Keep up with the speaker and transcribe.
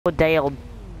Down.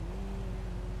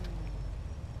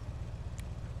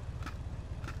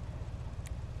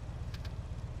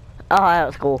 Oh, that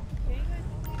was cool. Can you guys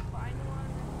help me find one?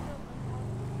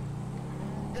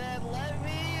 Then let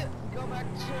me go back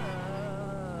to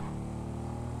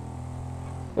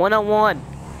 101.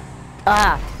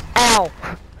 Ah, ow.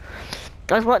 I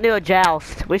just want to do a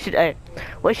joust. We should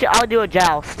all do a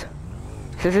joust.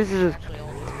 Since this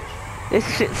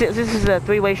is a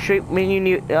three-way street, me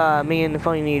and the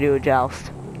phone need to do a joust.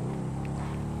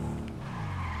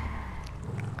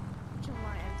 to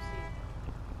my MC.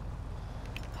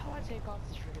 How do I take off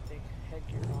this freaking thing?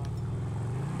 Headgear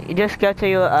on. You just go to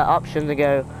your options and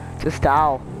go to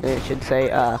style, and it should say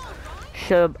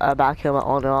show back camera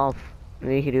on and off,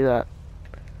 and you can do that.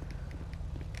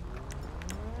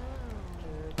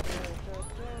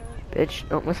 Bitch,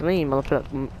 don't miss me, you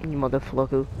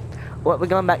motherfucker. What, we're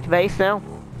going back to base now?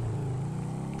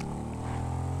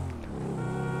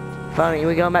 Finally,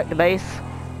 we going back to base?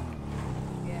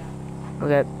 Yeah.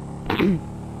 Okay.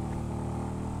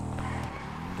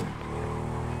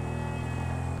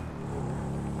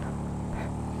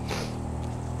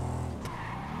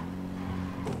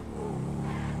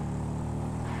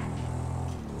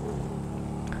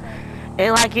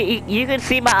 And like you can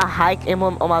see my hike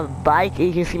emblem on my bike,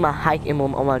 you can see my hike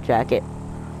emblem on my jacket.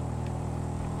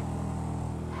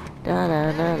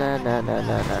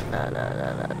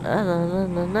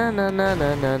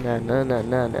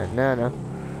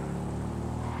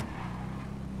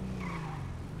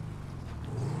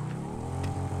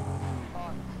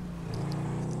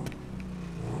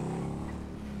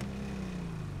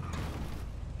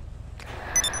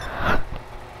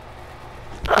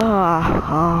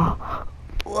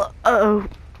 Uh-oh.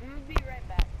 I'm gonna be right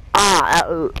back.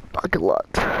 Oh, good luck.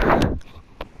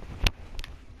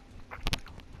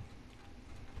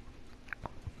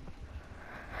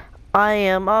 I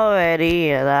am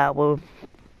already at our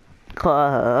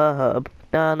club.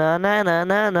 Na na na na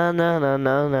na na na na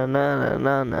na na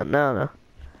na na na na.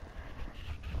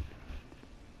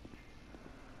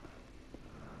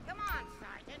 Come on,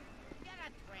 Sergeant. Get a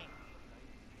drink.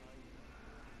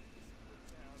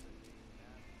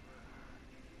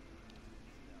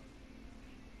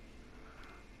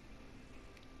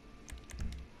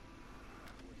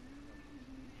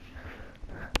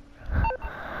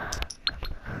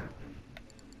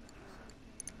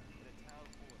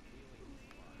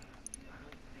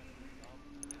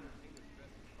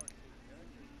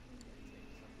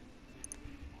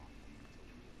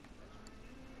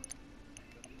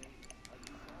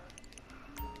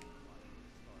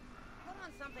 Put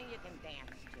on something you can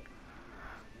dance to.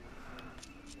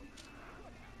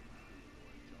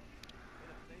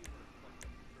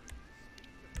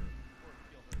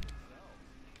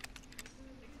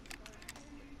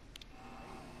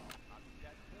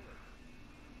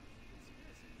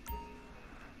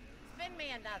 Spin me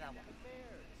another one.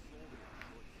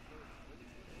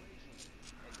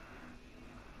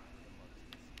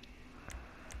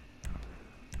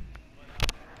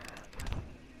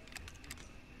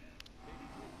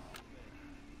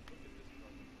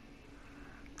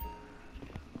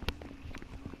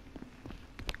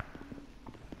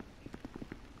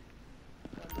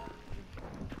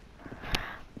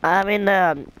 I'm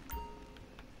in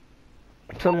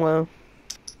somewhere.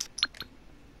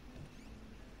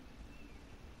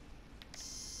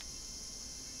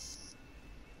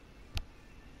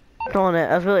 Darn it,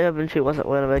 I was really hoping she wasn't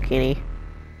wearing a bikini.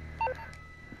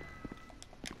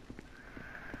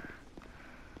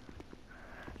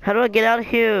 How do I get out of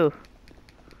here?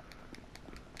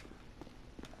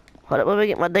 Hold up, let me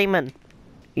get my demon.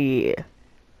 Yeah.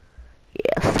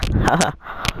 Yes. Haha.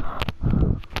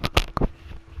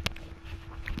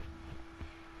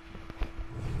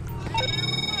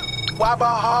 Why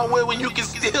buy hardware when you can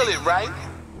steal it, right?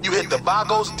 You hit the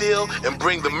Vagos deal and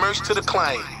bring the merch to the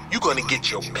client. You're gonna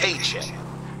get your paycheck.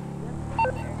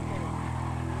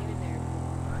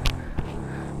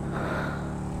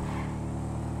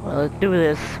 Well, let's do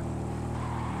this.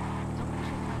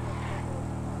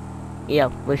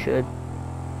 Yeah, we should.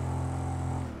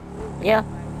 Yeah.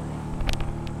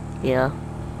 Yeah.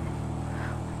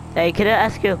 Hey, can I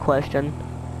ask you a question?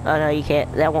 Oh no, you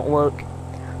can't. That won't work.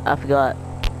 I forgot.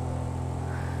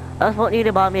 I was wanting you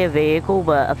to buy me a vehicle,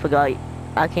 but I forgot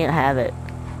I can't have it.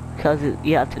 Because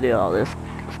you have to do all this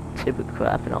stupid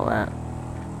crap and all that.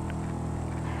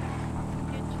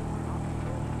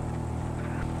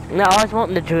 No, I was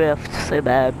wanting to drift so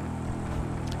bad.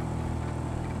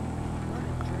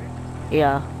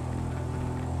 Yeah.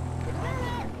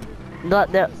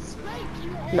 Not the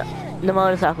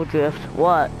motorcycle drift.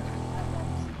 What?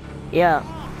 Yeah.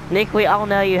 Nick, we all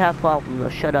know you have problems. So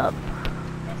shut up.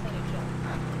 Yes, I do, shut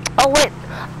up. Oh wait,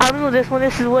 I remember this one.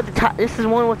 This is what this is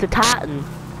one with the Titan.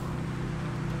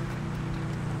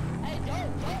 Hey,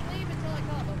 don't leave until I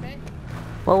come, okay?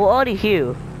 Well, we're already here.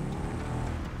 Well,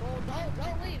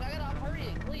 don't leave. I'm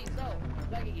hurrying. Please, no. I'm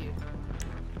begging you.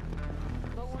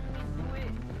 But when we do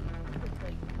it,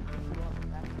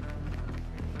 like,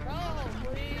 no,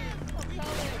 please.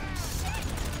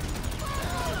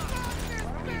 I'm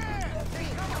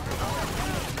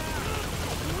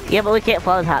coming. Yeah, but we can't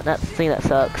follow the Titan. That's the thing that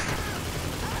sucks.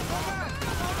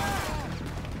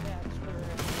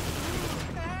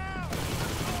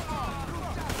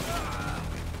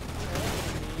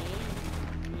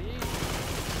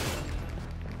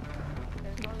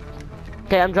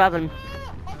 Okay, I'm driving.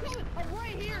 I'm coming. I'm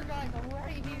right here, guys. I'm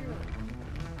right here.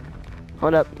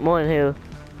 Hold up, more than who?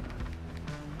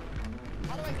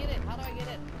 How do I get in? How do I get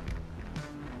in?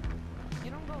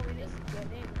 You don't go in. Just get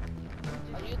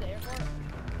in. Are you at the airport?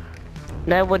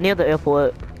 No, we're near the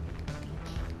airport.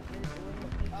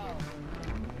 Oh.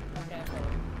 Okay.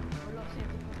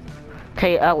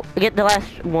 Okay, I'll get the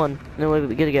last one, and then we're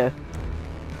good to go.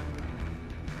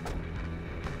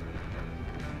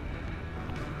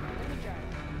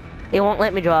 It won't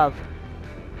let me drive.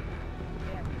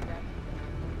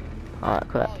 Alright,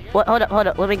 crap. What? Hold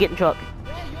up. Let me get in the truck.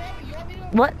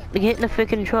 What? Get in the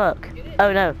freaking truck.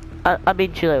 Oh no. I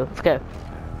beat you though. Let's go.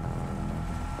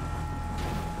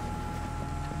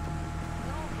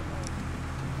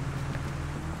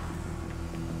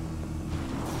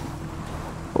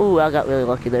 Ooh, I got really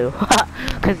lucky though.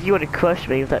 Because you would have crushed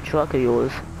me with that truck of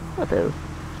yours. What though?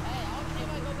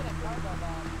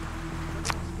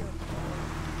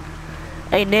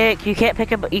 Hey Nick, you can't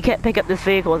pick up this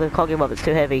vehicle with a clogging up. It's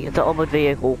too heavy. It's an armored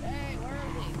vehicle. Hey, where is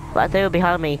he? Right there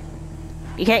behind me.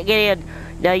 You can't get in.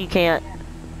 No, you can't.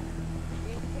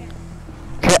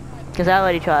 Cause I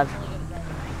already tried.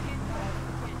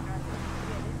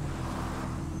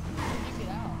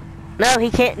 No,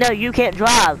 he can't. No, you can't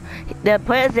drive. The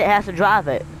president has to drive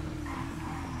it.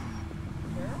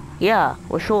 Yeah,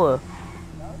 we're sure.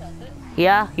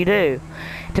 Yeah, you do.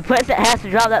 The president has to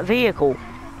drive that vehicle.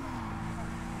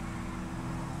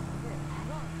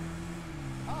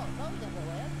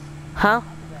 Huh?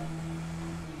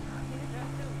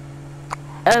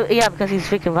 Oh, yeah, because he's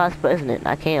freaking vice president.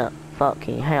 I can't.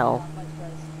 Fucking hell.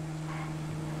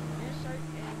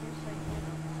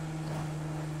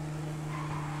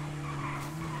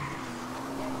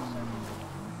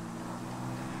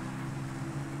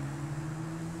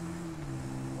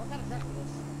 What kind of truck is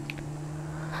this?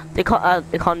 The Condor.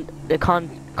 Yeah,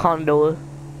 Condor.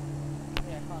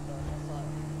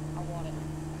 I want it.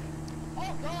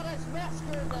 Oh god, I smashed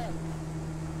her then.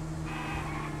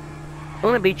 I'm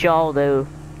gonna beat y'all though.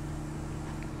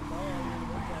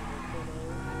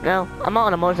 No, I'm not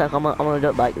on a motorcycle. I'm on a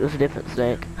dirt bike. There's a difference,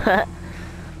 Nick.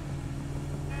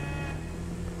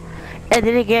 And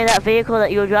then again, that vehicle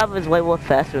that you're driving is way more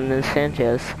faster than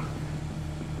Sanchez.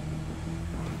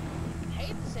 I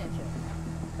hate the Sanchez.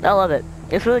 I love it.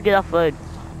 It's really good off-road.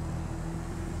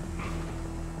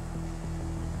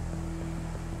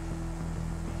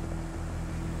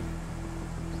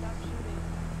 Stop shooting.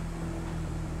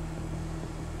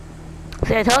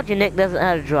 See, I told you Nick doesn't know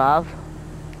how to drive. Yes,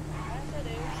 I do.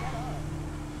 Shut up.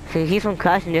 See, he's from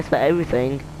crashing just about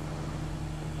everything.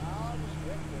 I'll just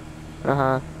rip it.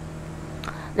 Uh-huh.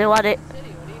 Then why did...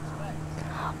 City, what do you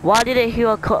expect? Why did it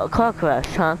hear a car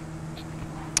crash, huh?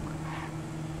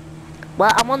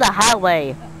 Well, I'm on the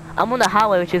highway. I'm on the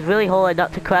highway, which is really hard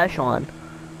not to crash on.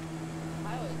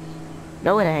 Highway's easy.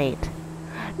 No, it ain't.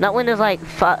 Not when there's like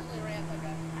five. Only ramp I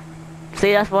got.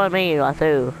 See, that's what I mean, right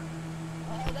through.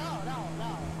 No.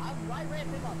 I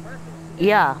ramped him on purpose.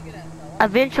 Yeah. Look at that stuff.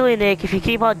 Eventually, Nick, if you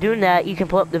keep on doing that, you can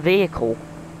pull up the vehicle.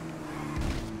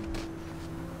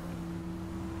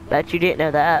 Bet you didn't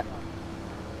know that.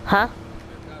 Huh? It's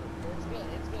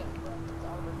good, bro. It's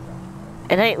armored truck.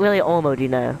 It ain't really armored, you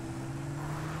know.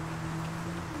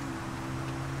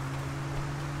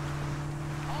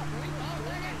 Oh, dang it!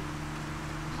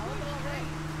 I went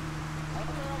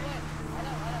the wrong way.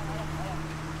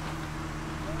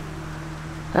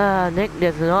 I know. Nick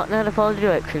does not know how to follow the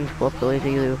directions properly, do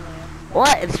you?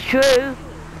 What? It's true.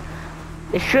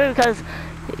 It's true because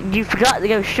you forgot to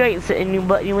go straight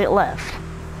but you went left.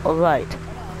 All right. See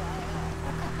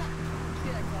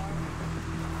that car?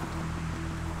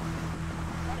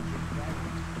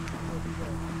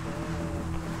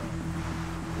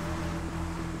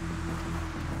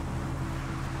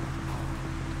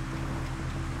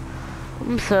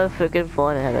 I'm so freaking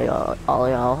fun ahead of y'all, all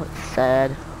y'all. It's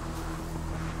sad.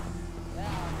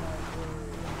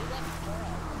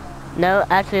 No,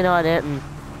 actually, no, I didn't.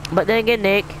 But then again,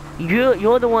 Nick,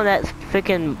 you're the one that's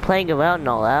freaking playing around and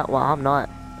all that. Well, I'm not.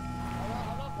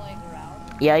 I'm not playing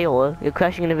around. Yeah, you are. You're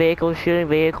crashing into vehicles, shooting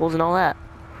vehicles, and all that.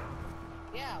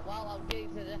 Yeah, while I'm getting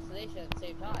to the destination at the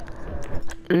same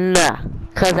time. Nah,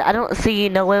 cause I don't see you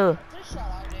nowhere. Just shut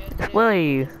up, dude. Where are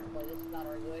you? This is not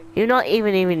arguing. You're not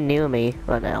even near me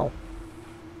right now.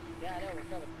 Yeah, I know, we're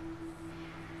coming.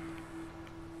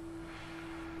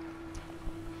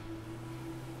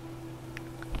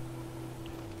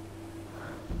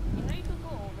 You know you could go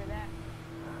over that.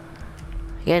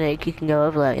 Yeah, Nick, you can go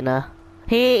over that, you know.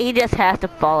 He just has to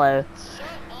follow. Shut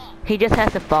up. He just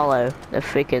has to follow the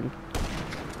freaking.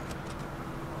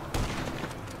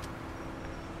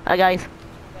 Hi guys.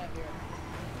 Back here.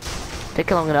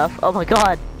 Take long enough. Oh my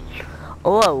god.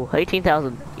 Oh,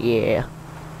 18,000. Yeah.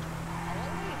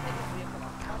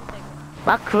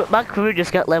 My crew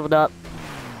just got leveled up.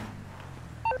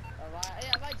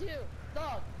 Yeah, mine too.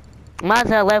 Dog.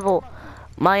 Mine's at level.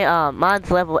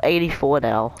 Mine's level 84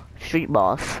 now. Street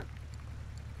boss.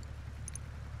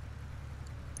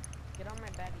 Get on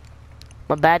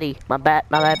my baby. My baddie.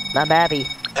 My babby.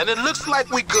 And it looks like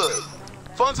we good.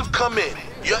 Funds have come in.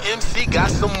 Your MC got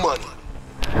some money.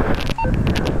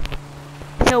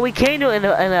 So we can do it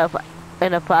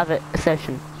in a private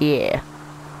session. Yeah.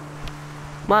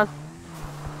 Come on.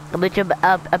 I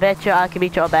bet you I can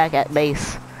beat y'all back at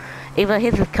base. Even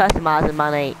his is customized and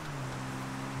mine ain't.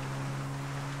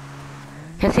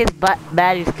 Cause his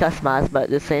baddie's customized, but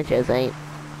the Sanchez ain't.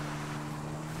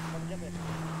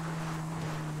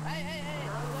 Hey, let me.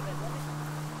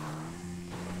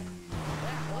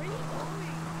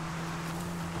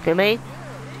 To me?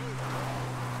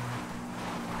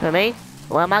 To me?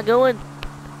 Where am I going?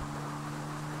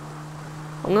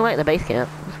 I'm going back to the base camp.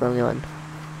 That's where I'm going.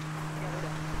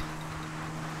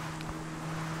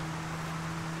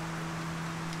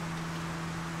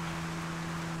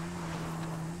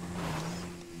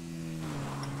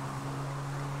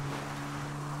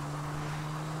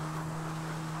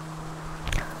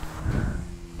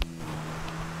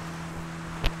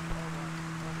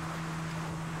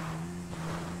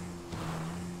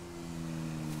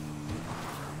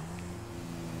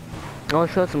 Oh,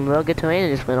 sure, some real good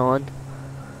terrain just went on.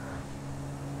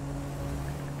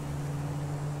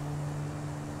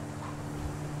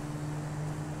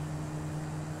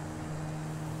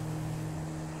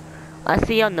 I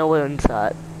see y'all nowhere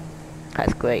inside.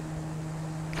 That's great.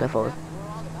 So far.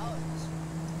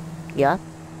 Yeah.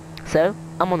 So,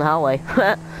 I'm on the highway.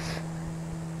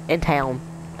 In town.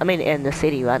 I mean, in the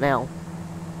city right now.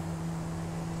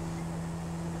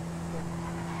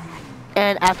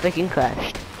 And I freaking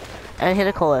crashed. And hit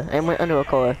a car, and went under a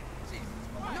car.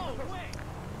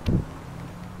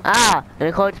 Ah! And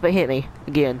the car just hit me.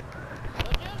 Again.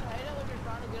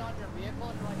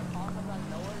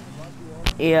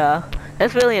 Yeah.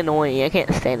 That's really annoying. I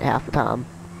can't stand it half the time.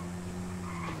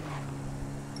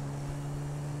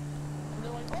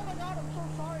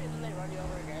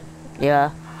 Yeah.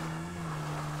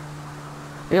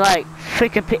 You're like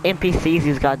freaking NPCs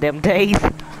these goddamn days.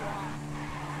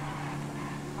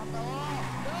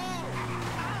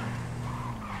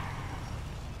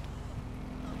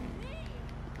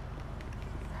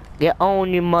 Get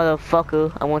on, you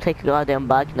motherfucker. I wanna take your goddamn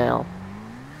bike now.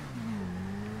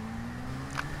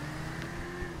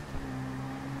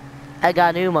 I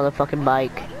got a new motherfucking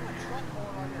bike.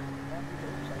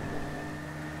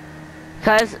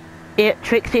 Cause it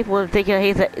tricks people into thinking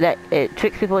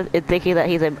that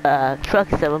he's a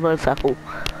truck instead of a motorcycle.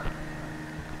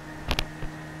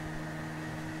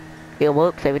 It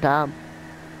works every time.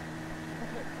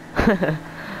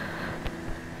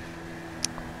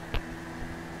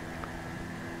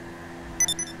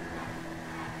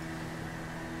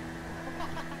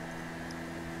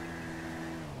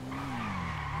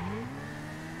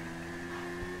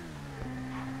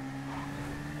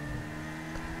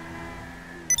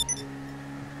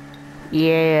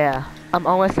 Yeah, I'm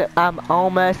almost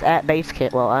at base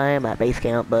camp. Well, I am at base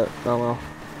camp, but oh well.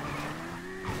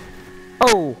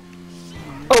 Oh,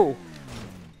 oh,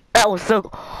 that was so.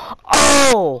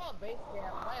 Oh,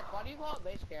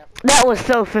 that was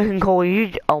so freaking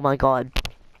cool. Oh my god.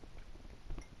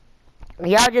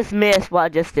 Y'all just missed what I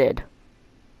just did.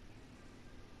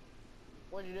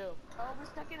 What'd you do? Oh, we're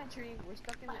stuck in a tree. We're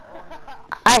stuck in it.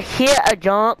 I hit a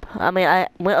jump. I mean, I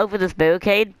went over this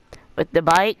barricade with the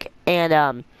bike,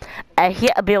 and I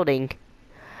hit a building,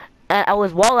 and I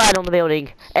was wall-eyed on the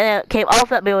building, and I came off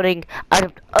that building. I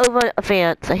jumped over a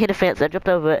fence. I hit a fence. I jumped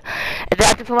over it, and then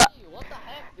I jumped What the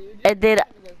heck, dude?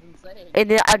 and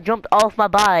then I jumped off my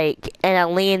bike, and I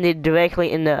landed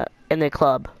directly in the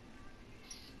club.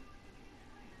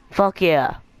 Fuck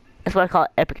yeah. That's what I call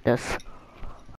epicness.